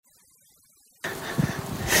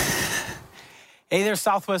Hey there,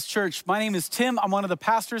 Southwest Church. My name is Tim. I'm one of the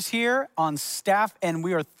pastors here on staff, and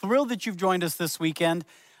we are thrilled that you've joined us this weekend.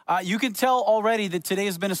 You can tell already that today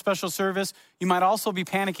has been a special service. You might also be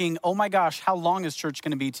panicking, oh my gosh, how long is church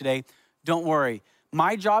going to be today? Don't worry.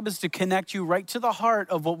 My job is to connect you right to the heart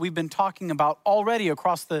of what we've been talking about already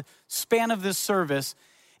across the span of this service,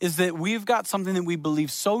 is that we've got something that we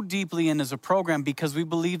believe so deeply in as a program because we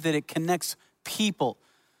believe that it connects people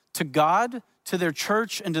to God, to their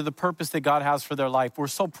church, and to the purpose that God has for their life. We're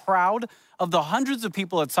so proud of the hundreds of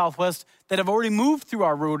people at Southwest that have already moved through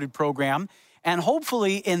our Rooted program. And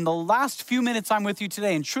hopefully in the last few minutes I'm with you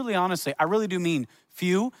today, and truly honestly, I really do mean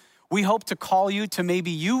few, we hope to call you to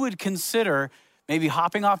maybe you would consider maybe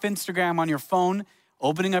hopping off Instagram on your phone,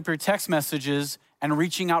 opening up your text messages, and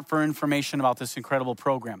reaching out for information about this incredible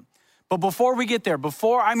program. But before we get there,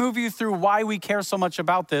 before I move you through why we care so much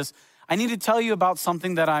about this, I need to tell you about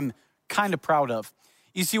something that I'm kind of proud of.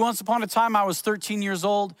 You see, once upon a time, I was 13 years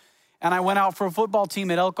old, and I went out for a football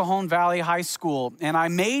team at El Cajon Valley High School, and I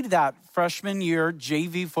made that freshman year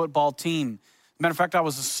JV football team. As a matter of fact, I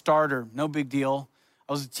was a starter, no big deal.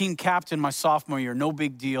 I was a team captain my sophomore year, no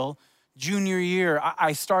big deal. Junior year,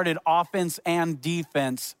 I started offense and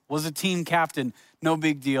defense, was a team captain, no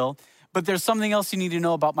big deal. But there's something else you need to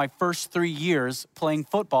know about my first 3 years playing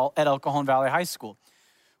football at El Cajon Valley High School.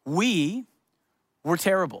 We were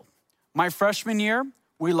terrible. My freshman year,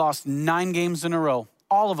 we lost 9 games in a row,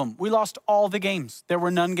 all of them. We lost all the games. There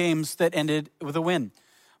were none games that ended with a win.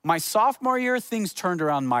 My sophomore year, things turned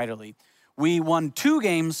around mightily. We won 2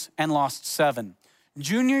 games and lost 7.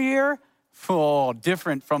 Junior year,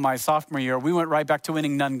 different from my sophomore year. We went right back to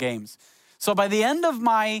winning none games. So by the end of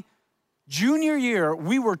my junior year,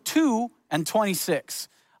 we were 2-26.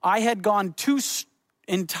 I had gone 2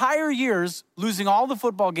 entire years losing all the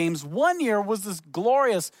football games. 1 year was this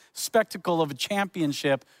glorious spectacle of a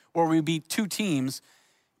championship where we beat 2 teams.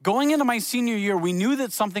 Going into my senior year, we knew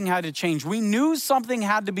that something had to change. We knew something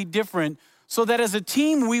had to be different so that as a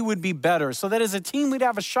team, we would be better, so that as a team, we'd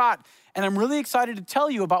have a shot. And I'm really excited to tell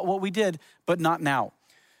you about what we did, but not now.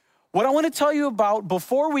 What I want to tell you about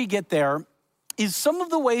before we get there is some of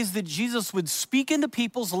the ways that Jesus would speak into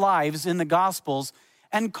people's lives in the Gospels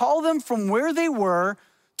and call them from where they were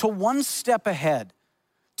to one step ahead,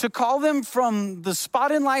 to call them from the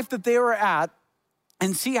spot in life that they were at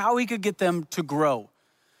and see how he could get them to grow.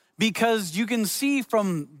 Because you can see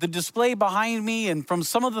from the display behind me and from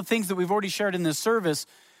some of the things that we've already shared in this service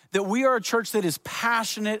that we are a church that is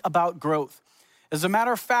passionate about growth. As a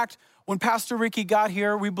matter of fact, when Pastor Ricky got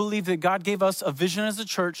here, we believe that God gave us a vision as a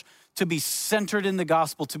church to be centered in the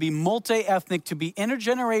gospel, to be multi-ethnic, to be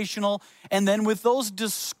intergenerational, and then with those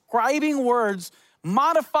describing words,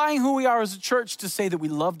 modifying who we are as a church to say that we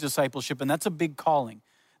love discipleship, and that's a big calling.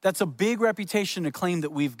 That's a big reputation to claim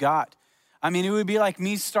that we've got. I mean, it would be like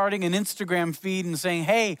me starting an Instagram feed and saying,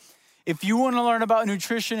 hey, if you want to learn about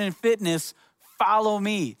nutrition and fitness, follow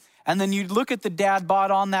me. And then you'd look at the dad bod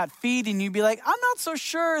on that feed and you'd be like, I'm not so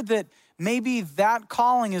sure that maybe that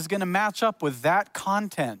calling is going to match up with that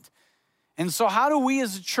content. And so how do we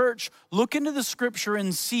as a church look into the scripture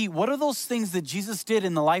and see what are those things that Jesus did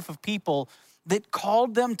in the life of people that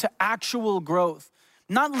called them to actual growth?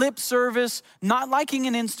 Not lip service, not liking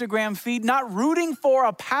an Instagram feed, not rooting for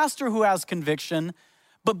a pastor who has conviction,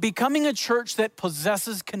 but becoming a church that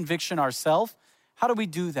possesses conviction ourselves. How do we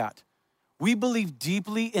do that? We believe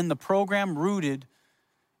deeply in the program Rooted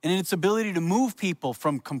and in its ability to move people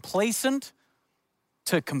from complacent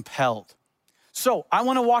to compelled. So I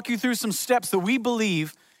want to walk you through some steps that we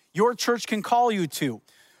believe your church can call you to.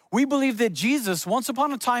 We believe that Jesus, once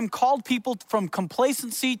upon a time, called people from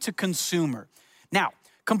complacency to consumer. Now,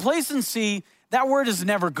 complacency, that word is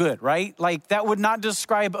never good, right? Like that would not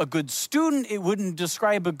describe a good student. It wouldn't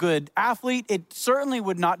describe a good athlete. It certainly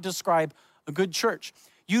would not describe a good church.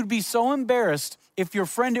 You'd be so embarrassed if your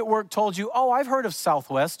friend at work told you, oh, I've heard of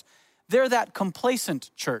Southwest. They're that complacent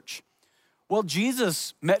church. Well,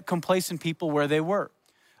 Jesus met complacent people where they were.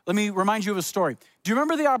 Let me remind you of a story. Do you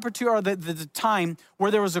remember the opportunity or the time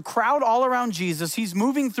where there was a crowd all around Jesus? He's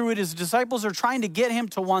moving through it. His disciples are trying to get him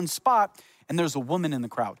to one spot, and there's a woman in the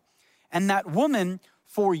crowd. And that woman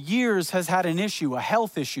for years has had an issue, a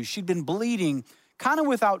health issue. She'd been bleeding kind of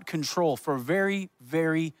without control for a very,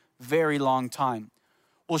 very, very long time.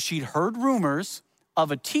 Well, she'd heard rumors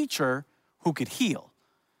of a teacher who could heal.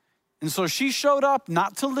 And so she showed up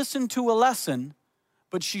not to listen to a lesson,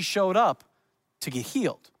 but she showed up to get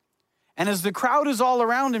healed. And as the crowd is all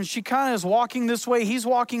around him, she kind of is walking this way, he's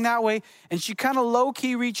walking that way, and she kind of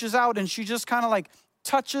low-key reaches out and she just kind of like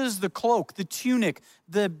touches the cloak, the tunic,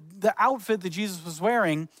 the outfit that Jesus was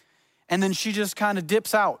wearing, and then she just kind of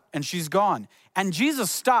dips out and she's gone. And Jesus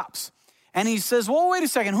stops and he says, well, wait a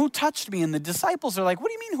second, who touched me? And the disciples are like, what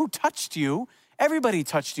do you mean who touched you? Everybody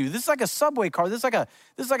touched you. This is like a subway car. This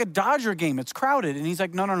is like a Dodger game. It's crowded. And he's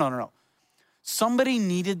like, no. Somebody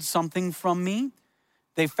needed something from me.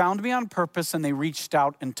 They found me on purpose and they reached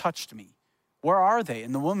out and touched me. Where are they?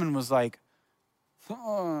 And the woman was like,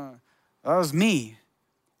 oh, that was me.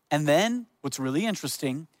 And then what's really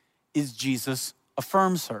interesting is Jesus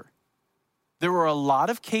affirms her. There were a lot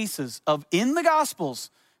of cases of, in the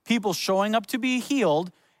Gospels, people showing up to be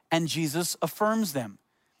healed and Jesus affirms them.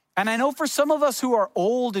 And I know for some of us who are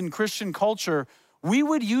old in Christian culture, we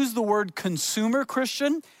would use the word consumer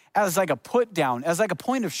Christian as like a put down, as like a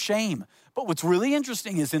point of shame. But what's really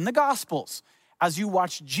interesting is in the Gospels, as you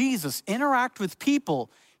watch Jesus interact with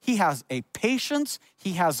people, he has a patience,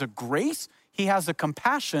 he has a grace, he has a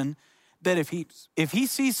compassion that if he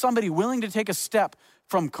sees somebody willing to take a step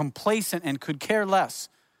from complacent and could care less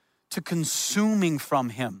to consuming from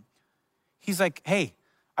him, he's like, hey,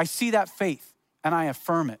 I see that faith and I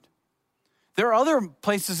affirm it. There are other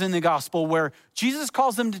places in the gospel where Jesus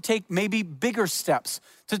calls them to take maybe bigger steps,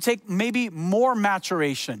 to take maybe more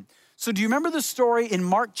maturation. So do you remember the story in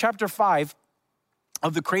Mark chapter 5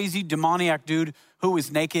 of the crazy demoniac dude who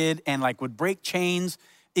was naked and like would break chains?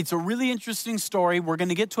 It's a really interesting story. We're going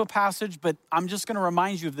to get to a passage, but I'm just going to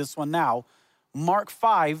remind you of this one now. Mark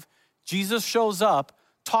 5, Jesus shows up,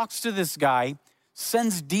 talks to this guy,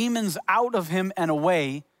 sends demons out of him and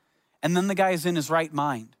away, and then the guy is in his right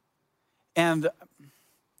mind. And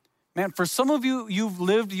man, for some of you, you've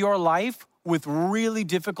lived your life with really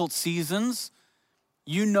difficult seasons.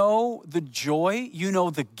 You know the joy, you know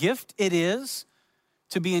the gift it is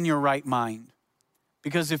to be in your right mind.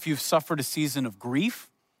 Because if you've suffered a season of grief,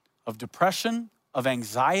 of depression, of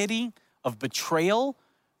anxiety, of betrayal,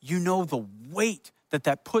 you know the weight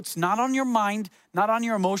that puts not on your mind, not on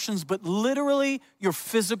your emotions, but literally your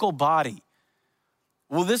physical body.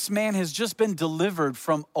 Well, this man has just been delivered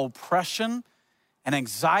from oppression and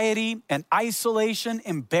anxiety and isolation,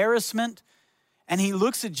 embarrassment. And he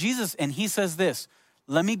looks at Jesus and he says this,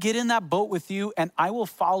 let me get in that boat with you and I will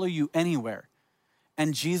follow you anywhere.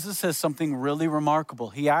 And Jesus says something really remarkable.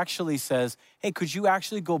 He actually says, hey, could you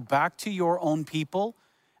actually go back to your own people?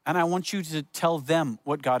 And I want you to tell them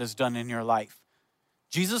what God has done in your life.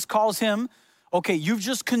 Jesus calls him, okay, you've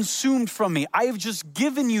just consumed from me. I have just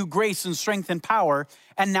given you grace and strength and power.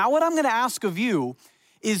 And now what I'm going to ask of you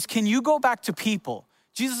is, can you go back to people?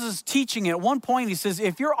 Jesus is teaching it. At one point, he says,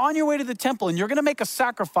 if you're on your way to the temple and you're going to make a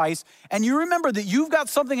sacrifice and you remember that you've got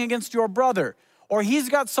something against your brother or he's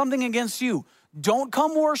got something against you, don't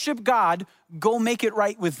come worship God. Go make it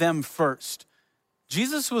right with them first.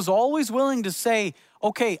 Jesus was always willing to say,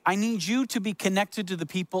 okay, I need you to be connected to the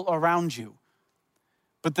people around you.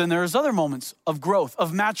 But then there's other moments of growth,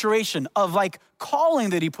 of maturation, of like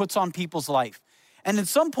calling that he puts on people's life. And at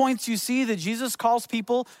some points you see that Jesus calls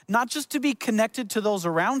people not just to be connected to those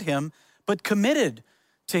around him, but committed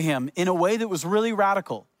to him in a way that was really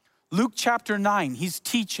radical. Luke chapter 9, he's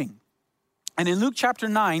teaching. And in Luke chapter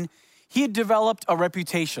 9, he had developed a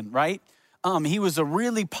reputation, right? He was a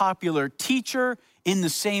really popular teacher in the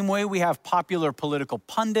same way we have popular political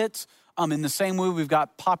pundits. In the same way we've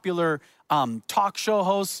got popular talk show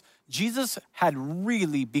hosts. Jesus had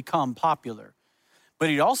really become popular. But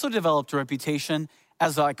he'd also developed a reputation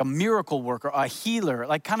as like a miracle worker, a healer,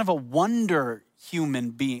 like kind of a wonder human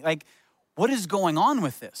being. Like, what is going on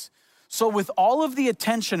with this? So with all of the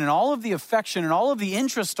attention and all of the affection and all of the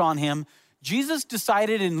interest on him, Jesus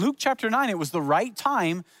decided in Luke chapter 9, it was the right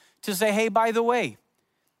time to say, hey, by the way,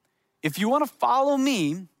 if you want to follow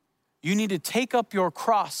me, you need to take up your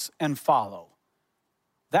cross and follow.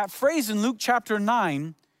 That phrase in Luke chapter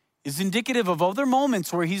 9 is indicative of other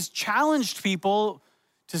moments where he's challenged people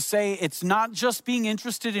to say, it's not just being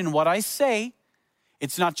interested in what I say.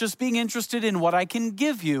 It's not just being interested in what I can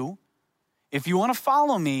give you. If you want to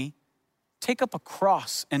follow me, take up a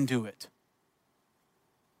cross and do it.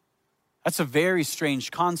 That's a very strange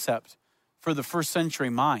concept for the first century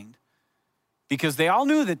mind, because they all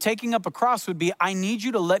knew that taking up a cross would be, I need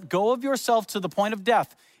you to let go of yourself to the point of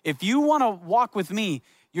death. If you want to walk with me,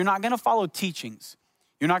 you're not going to follow teachings.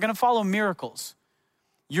 You're not going to follow miracles.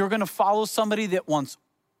 You're going to follow somebody that wants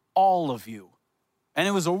all of you. And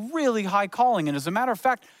it was a really high calling. And as a matter of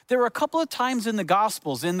fact, there were a couple of times in the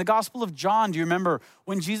Gospels, in the Gospel of John, do you remember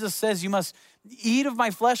when Jesus says, you must eat of my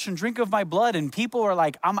flesh and drink of my blood? And people are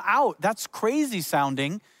like, I'm out. That's crazy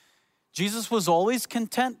sounding. Jesus was always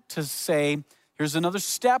content to say, here's another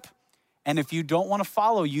step. And if you don't want to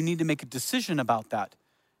follow, you need to make a decision about that.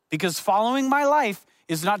 Because following my life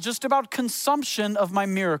is not just about consumption of my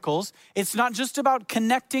miracles. It's not just about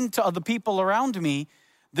connecting to other people around me.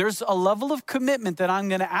 There's a level of commitment that I'm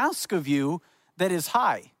gonna ask of you that is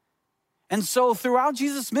high. And so throughout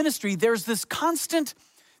Jesus' ministry, there's this constant,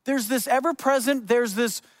 there's this ever-present, there's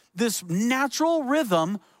this natural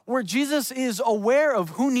rhythm where Jesus is aware of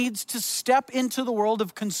who needs to step into the world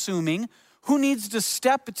of consuming, who needs to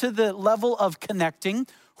step to the level of connecting,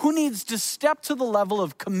 who needs to step to the level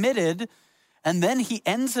of committed, and then he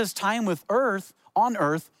ends his time on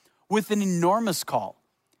earth with an enormous call.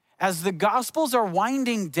 As the Gospels are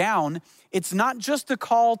winding down, it's not just the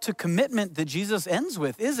call to commitment that Jesus ends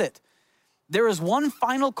with, is it? There is one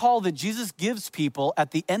final call that Jesus gives people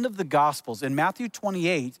at the end of the Gospels. In Matthew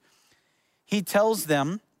 28, he tells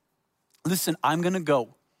them, listen, I'm gonna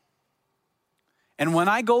go. And when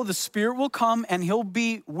I go, the Spirit will come and he'll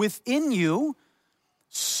be within you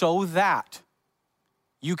so that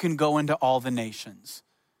you can go into all the nations.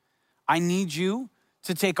 I need you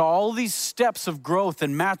to take all these steps of growth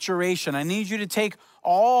and maturation. I need you to take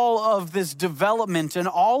all of this development and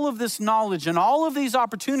all of this knowledge and all of these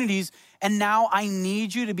opportunities. And now I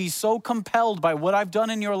need you to be so compelled by what I've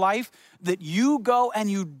done in your life that you go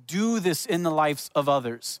and you do this in the lives of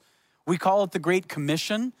others. We call it the Great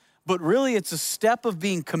Commission, but really it's a step of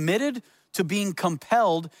being committed to being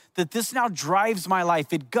compelled that this now drives my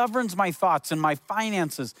life. It governs my thoughts and my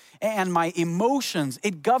finances and my emotions.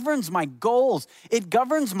 It governs my goals. It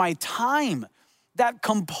governs my time. That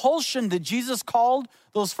compulsion that Jesus called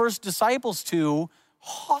those first disciples to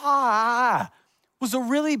was a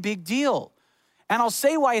really big deal. And I'll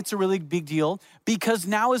say why it's a really big deal, because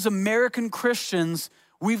now as American Christians,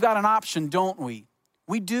 we've got an option, don't we?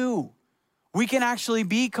 We do. We can actually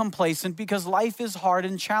be complacent because life is hard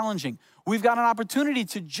and challenging. We've got an opportunity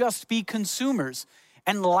to just be consumers.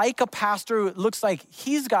 And like a pastor, it looks like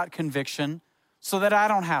he's got conviction so that I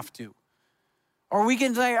don't have to. Or we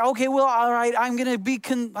can say, okay, well, all right, I'm gonna be,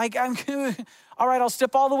 all right, I'll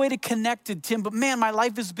step all the way to connected, Tim, but man, my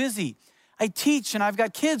life is busy. I teach and I've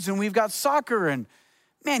got kids and we've got soccer and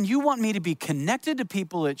man, you want me to be connected to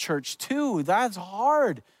people at church too. That's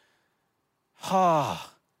hard.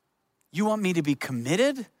 You want me to be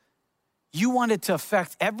committed? You want it to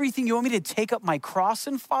affect everything? You want me to take up my cross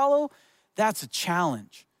and follow? That's a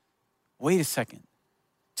challenge. Wait a second.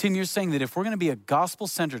 Tim, you're saying that if we're gonna be a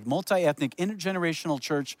gospel-centered, multi-ethnic, intergenerational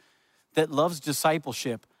church that loves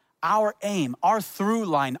discipleship, our aim, our through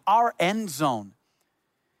line, our end zone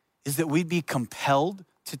is that we'd be compelled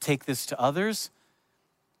to take this to others?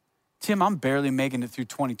 Tim, I'm barely making it through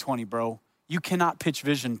 2020, bro. You cannot pitch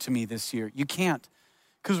vision to me this year. You can't,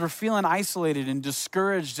 because we're feeling isolated and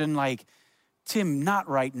discouraged and like, Tim, not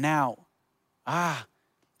right now.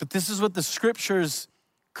 But this is what the scriptures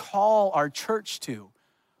call our church to.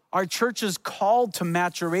 Our church is called to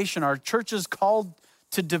maturation. Our church is called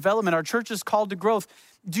to development. Our church is called to growth.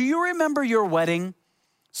 Do you remember your wedding?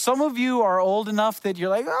 Some of you are old enough that you're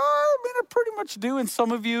like, I pretty much do. And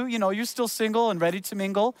some of you, you're still single and ready to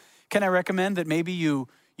mingle. Can I recommend that maybe you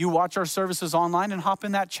watch our services online and hop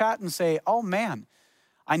in that chat and say, oh man,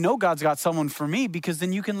 I know God's got someone for me, because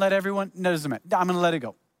then you can let everyone, no, it doesn't matter. I'm gonna let it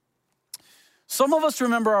go. Some of us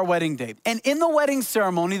remember our wedding day. And in the wedding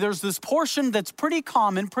ceremony, there's this portion that's pretty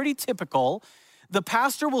common, pretty typical. The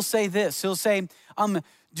pastor will say this, he'll say,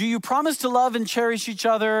 do you promise to love and cherish each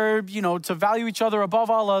other, to value each other above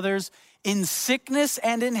all others, in sickness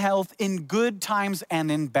and in health, in good times and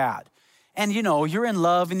in bad? And you're in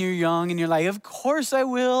love and you're young and you're like, of course I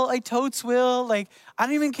will, I totes will. Like, I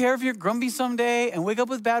don't even care if you're grumpy someday and wake up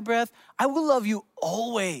with bad breath. I will love you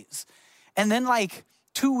always. And then like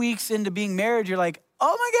 2 weeks into being married, you're like,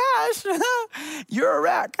 oh my gosh, you're a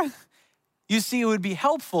wreck. You see, it would be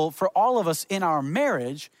helpful for all of us in our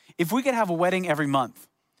marriage if we could have a wedding every month.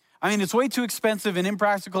 I mean, it's way too expensive and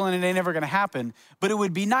impractical and it ain't ever gonna happen, but it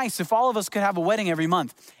would be nice if all of us could have a wedding every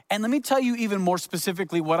month. And let me tell you even more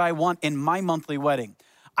specifically what I want in my monthly wedding.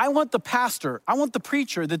 I want the pastor, I want the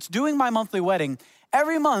preacher that's doing my monthly wedding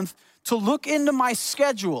every month to look into my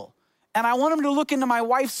schedule. And I want him to look into my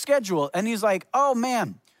wife's schedule. And he's like, oh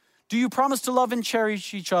man, do you promise to love and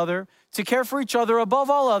cherish each other, to care for each other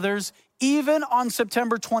above all others, even on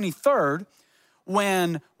September 23rd,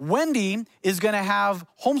 when Wendy is gonna have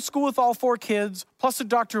homeschool with all 4 kids, plus a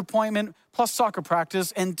doctor appointment, plus soccer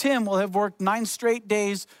practice, and Tim will have worked 9 straight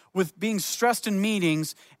days with being stressed in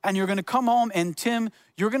meetings, and you're gonna come home, and Tim,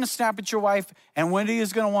 you're gonna snap at your wife, and Wendy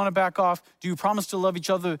is gonna wanna back off. Do you promise to love each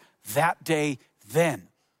other that day then?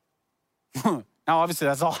 Now, obviously,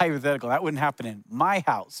 that's all hypothetical. That wouldn't happen in my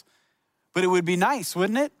house. But it would be nice,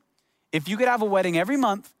 wouldn't it? If you could have a wedding every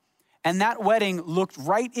month, and that wedding looked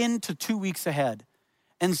right into 2 weeks ahead.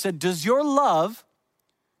 and said, does your love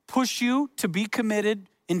push you to be committed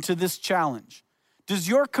into this challenge? Does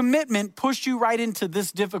your commitment push you right into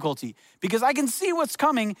this difficulty? Because I can see what's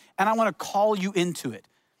coming and I want to call you into it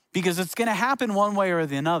because it's going to happen one way or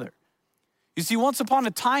the other. You see, once upon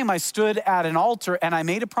a time, I stood at an altar and I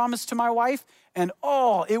made a promise to my wife, and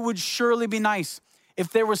it would surely be nice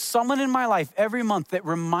if there was someone in my life every month that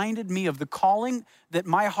reminded me of the calling that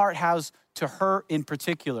my heart has to her in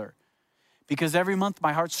particular. Because every month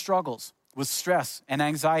my heart struggles with stress and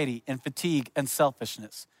anxiety and fatigue and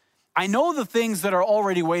selfishness. I know the things that are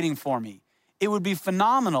already waiting for me. It would be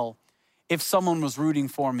phenomenal if someone was rooting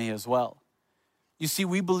for me as well. You see,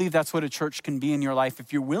 we believe that's what a church can be in your life.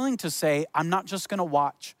 If you're willing to say, I'm not just gonna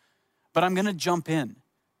watch, but I'm gonna jump in.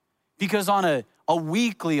 Because on a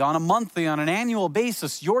weekly, on a monthly, on an annual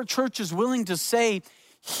basis, your church is willing to say,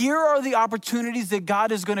 here are the opportunities that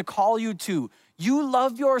God is gonna call you to. You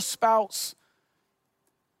love your spouse,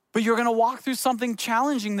 but you're gonna walk through something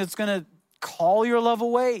challenging that's gonna call your love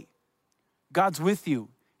away. God's with you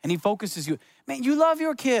and he focuses you. Man, you love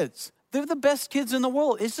your kids. They're the best kids in the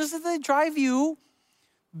world. It's just that they drive you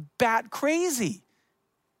bat crazy.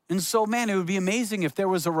 And so, man, it would be amazing if there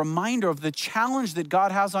was a reminder of the challenge that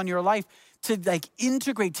God has on your life to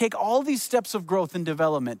integrate, take all these steps of growth and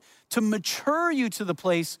development to mature you to the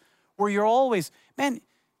place where you're always, man,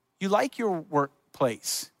 you like your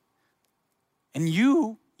workplace. And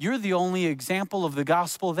you're the only example of the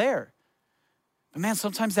gospel there. But man,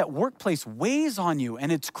 sometimes that workplace weighs on you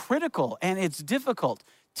and it's critical and it's difficult.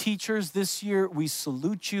 Teachers, this year, we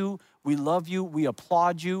salute you, we love you, we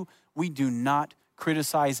applaud you. We do not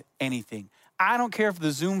criticize anything. I don't care if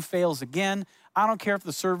the Zoom fails again. I don't care if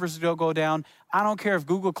the servers don't go down. I don't care if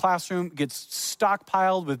Google Classroom gets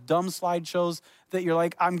stockpiled with dumb slideshows that you're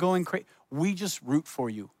like, I'm going crazy. We just root for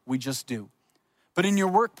you. We just do. But in your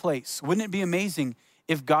workplace, wouldn't it be amazing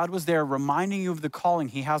if God was there reminding you of the calling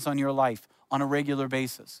he has on your life on a regular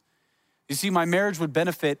basis? You see, my marriage would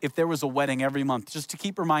benefit if there was a wedding every month, just to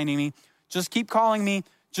keep reminding me, just keep calling me,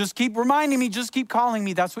 just keep reminding me, just keep calling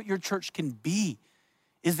me. That's what your church can be,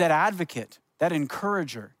 is that advocate, that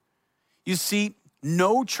encourager. You see,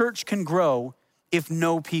 no church can grow if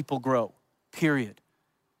no people grow, period.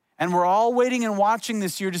 And we're all waiting and watching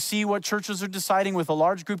this year to see what churches are deciding with a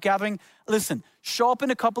large group gathering. Listen, show up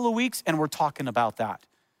in a couple of weeks and we're talking about that.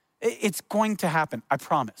 It's going to happen, I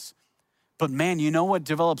promise. But man, you know what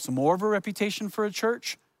develops more of a reputation for a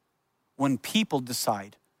church? When people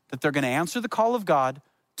decide that they're going to answer the call of God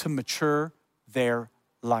to mature their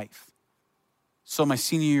life. So my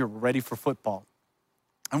senior year, we're ready for football.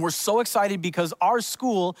 And we're so excited because our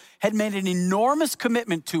school had made an enormous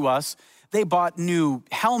commitment to us. They bought new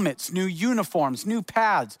helmets, new uniforms, new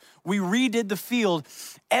pads. We redid the field.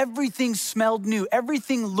 Everything smelled new.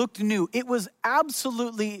 Everything looked new. It was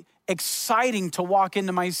absolutely exciting to walk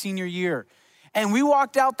into my senior year. And we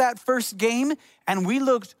walked out that first game and we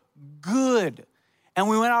looked good. And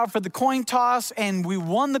we went out for the coin toss and we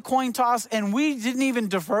won the coin toss and we didn't even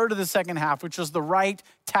defer to the second half, which was the right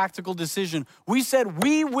tactical decision. We said,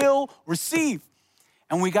 we will receive.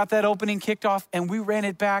 And we got that opening kicked off and we ran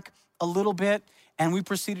it back a little bit and we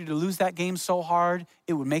proceeded to lose that game so hard,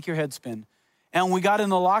 it would make your head spin. And we got in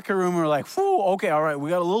the locker room and we're like, whew, okay, all right, we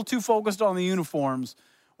got a little too focused on the uniforms.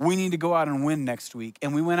 We need to go out and win next week.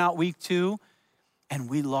 And we went out week 2 and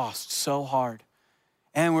we lost so hard.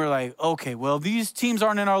 And we're like, okay, well, these teams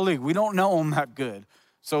aren't in our league. We don't know them that good.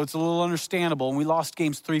 So it's a little understandable. And we lost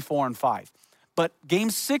games 3, 4, and 5. But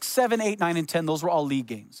games 6, 7, 8, 9, and 10, those were all league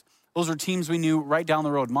games. Those are teams we knew right down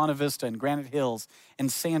the road, Monte Vista and Granite Hills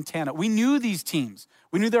and Santana. We knew these teams.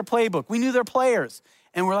 We knew their playbook. We knew their players.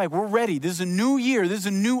 And we're like, we're ready. This is a new year. This is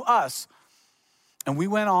a new us. And we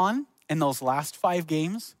went on in those last 5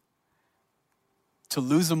 games to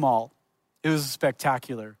lose them all. It was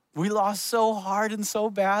spectacular. We lost so hard and so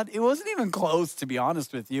bad. It wasn't even close, to be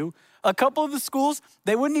honest with you. A couple of the schools,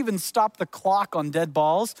 they wouldn't even stop the clock on dead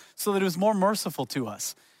balls so that it was more merciful to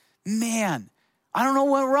us. Man, I don't know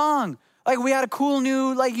what went wrong. Like we had a cool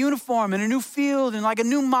new uniform and a new field and a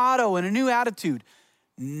new motto and a new attitude.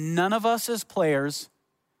 None of us as players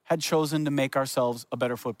had chosen to make ourselves a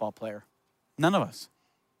better football player. None of us.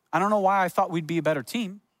 I don't know why I thought we'd be a better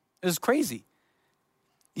team. It was crazy.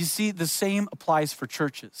 You see, the same applies for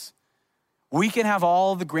churches. We can have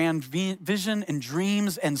all the grand vision and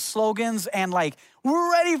dreams and slogans and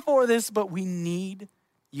we're ready for this, but we need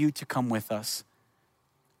you to come with us.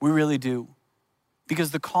 We really do.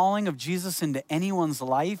 Because the calling of Jesus into anyone's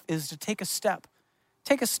life is to take a step.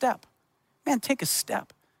 Take a step. Man, take a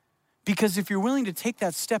step. Because if you're willing to take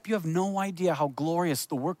that step, you have no idea how glorious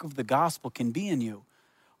the work of the gospel can be in you.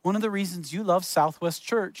 One of the reasons you love Southwest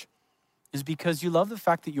Church is because you love the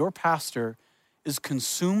fact that your pastor is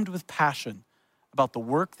consumed with passion about the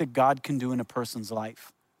work that God can do in a person's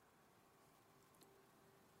life.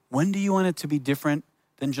 When do you want it to be different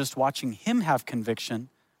than just watching him have conviction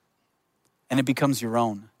and it becomes your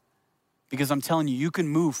own? Because I'm telling you, you can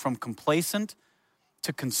move from complacent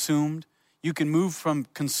to consumed. You can move from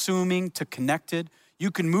consuming to connected.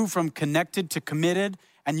 You can move from connected to committed,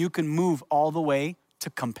 and you can move all the way to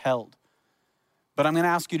compelled. But I'm gonna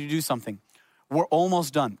ask you to do something. We're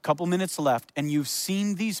almost done, couple minutes left, and you've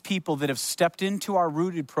seen these people that have stepped into our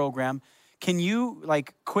Rooted program. Can you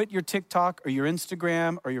quit your TikTok or your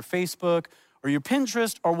Instagram or your Facebook or your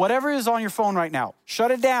Pinterest or whatever is on your phone right now?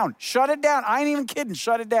 Shut it down, shut it down. I ain't even kidding,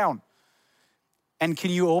 shut it down. And can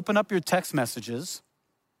you open up your text messages?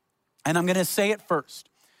 And I'm gonna say it first.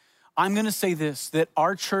 I'm gonna say this, that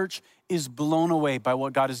our church is blown away by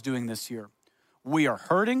what God is doing this year. We are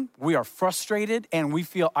hurting, we are frustrated, and we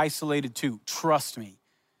feel isolated too, trust me.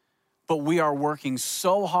 But we are working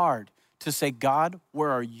so hard to say, God, where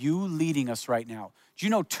are you leading us right now? Do you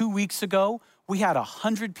know 2 weeks ago, we had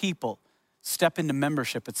 100 people step into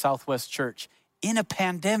membership at Southwest Church in a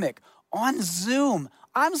pandemic on Zoom.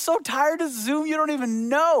 I'm so tired of Zoom, you don't even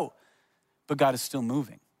know. But God is still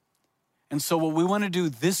moving. And so what we want to do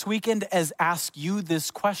this weekend is ask you this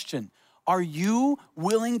question. Are you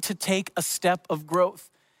willing to take a step of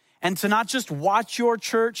growth? And to not just watch your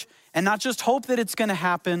church and not just hope that it's going to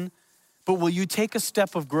happen, but will you take a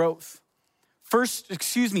step of growth?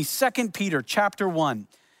 2 Peter chapter 1.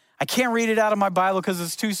 I can't read it out of my Bible because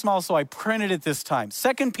it's too small, so I printed it this time.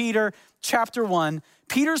 2 Peter chapter 1,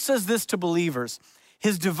 Peter says this to believers.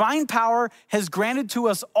 His divine power has granted to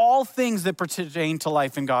us all things that pertain to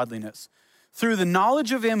life and godliness, through the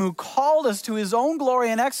knowledge of him who called us to his own glory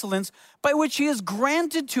and excellence, by which he has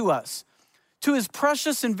granted to us, to his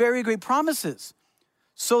precious and very great promises,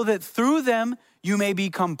 so that through them you may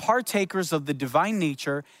become partakers of the divine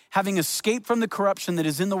nature, having escaped from the corruption that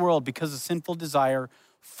is in the world because of sinful desire.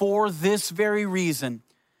 For this very reason,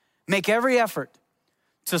 make every effort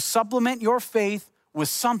to supplement your faith with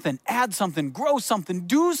something, add something, grow something,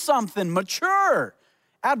 do something, mature,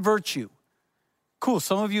 add virtue. Cool,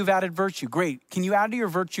 some of you have added virtue, great. Can you add to your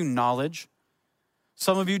virtue knowledge?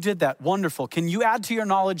 Some of you did that, wonderful. Can you add to your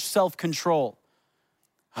knowledge self-control?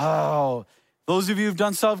 Oh, those of you who've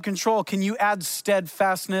done self-control, can you add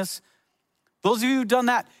steadfastness? Those of you who've done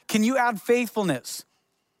that, can you add faithfulness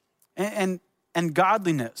and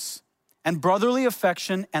godliness and brotherly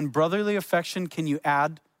affection? And brotherly affection, can you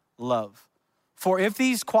add love? For if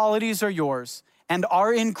these qualities are yours and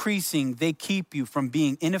are increasing, they keep you from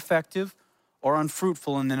being ineffective or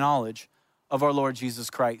unfruitful in the knowledge of our Lord Jesus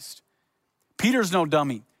Christ. Peter's no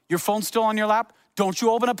dummy. Your phone's still on your lap? Don't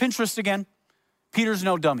you open up Pinterest again. Peter's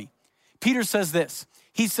no dummy. Peter says this.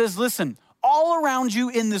 He says, listen, all around you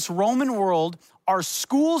in this Roman world are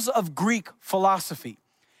schools of Greek philosophy.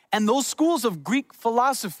 And those schools of Greek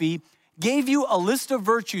philosophy gave you a list of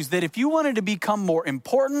virtues that if you wanted to become more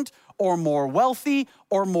important or more wealthy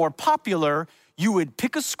or more popular, you would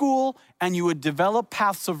pick a school and you would develop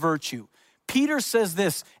paths of virtue. Peter says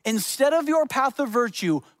this, instead of your path of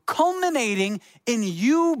virtue culminating in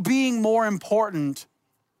you being more important,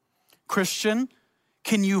 Christian,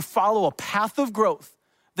 can you follow a path of growth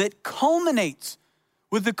that culminates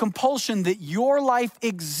with the compulsion that your life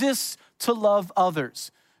exists to love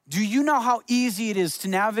others? Do you know how easy it is to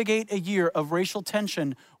navigate a year of racial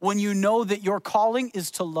tension when you know that your calling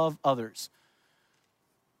is to love others?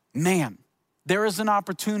 Man, there is an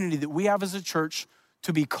opportunity that we have as a church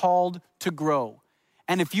to be called to grow.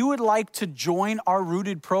 And if you would like to join our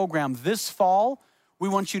Rooted program this fall, we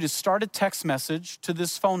want you to start a text message to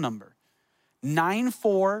this phone number,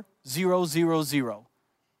 94000.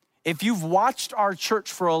 If you've watched our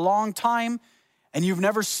church for a long time and you've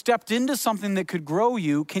never stepped into something that could grow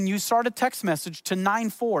you, can you start a text message to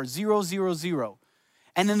 94000?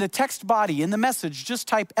 And in the text body, in the message, just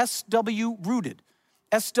type SW Rooted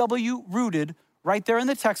right there in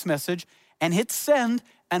the text message, and hit send,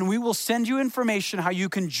 and we will send you information how you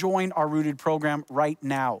can join our Rooted program right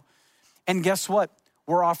now. And guess what?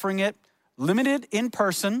 We're offering it limited in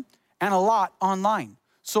person and a lot online.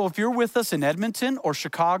 So if you're with us in Edmonton or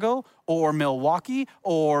Chicago or Milwaukee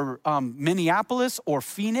or Minneapolis or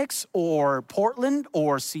Phoenix or Portland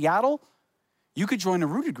or Seattle, you could join a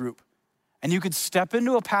Rooted group and you could step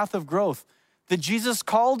into a path of growth that Jesus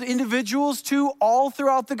called individuals to all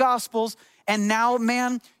throughout the Gospels. And now,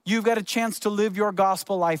 man, you've got a chance to live your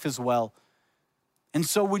gospel life as well. And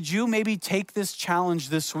so would you maybe take this challenge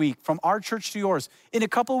this week from our church to yours? In a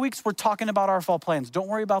couple of weeks, we're talking about our fall plans. Don't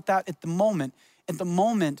worry about that at the moment. At the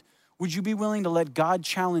moment, would you be willing to let God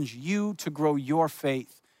challenge you to grow your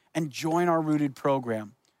faith and join our Rooted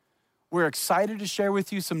program? We're excited to share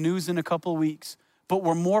with you some news in a couple of weeks, but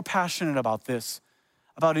we're more passionate about this,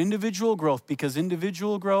 about individual growth, because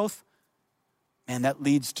individual growth, man, that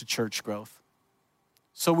leads to church growth.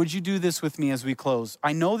 So would you do this with me as we close?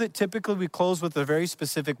 I know that typically we close with a very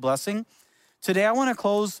specific blessing. Today I want to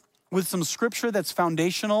close with some scripture that's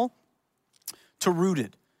foundational to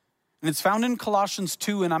Rooted. And it's found in Colossians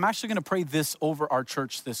 2, and I'm actually going to pray this over our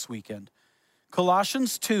church this weekend.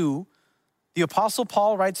 Colossians 2, the Apostle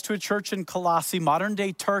Paul writes to a church in Colossae, modern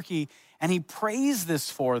day Turkey, and he prays this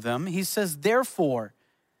for them. He says, therefore,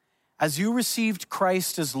 as you received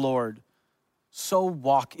Christ as Lord, so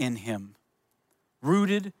walk in him,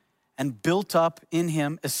 rooted and built up in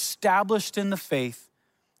him, established in the faith,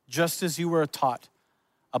 just as you were taught,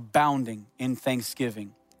 abounding in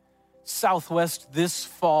thanksgiving. Southwest, this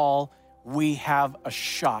fall, we have a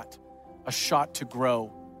shot to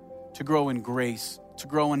grow in grace, to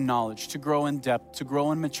grow in knowledge, to grow in depth, to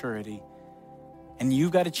grow in maturity. And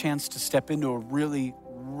you've got a chance to step into a really,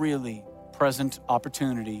 really present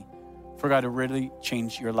opportunity for God to really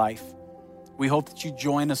change your life. We hope that you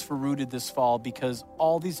join us for Rooted this fall, because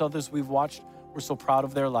all these others we've watched, we're so proud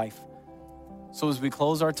of their life. So as we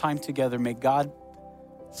close our time together, may God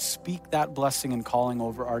speak that blessing and calling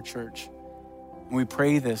over our church. And we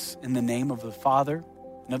pray this in the name of the Father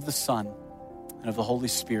and of the Son and of the Holy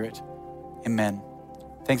Spirit. Amen.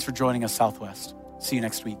 Thanks for joining us, Southwest. See you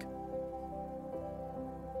next week.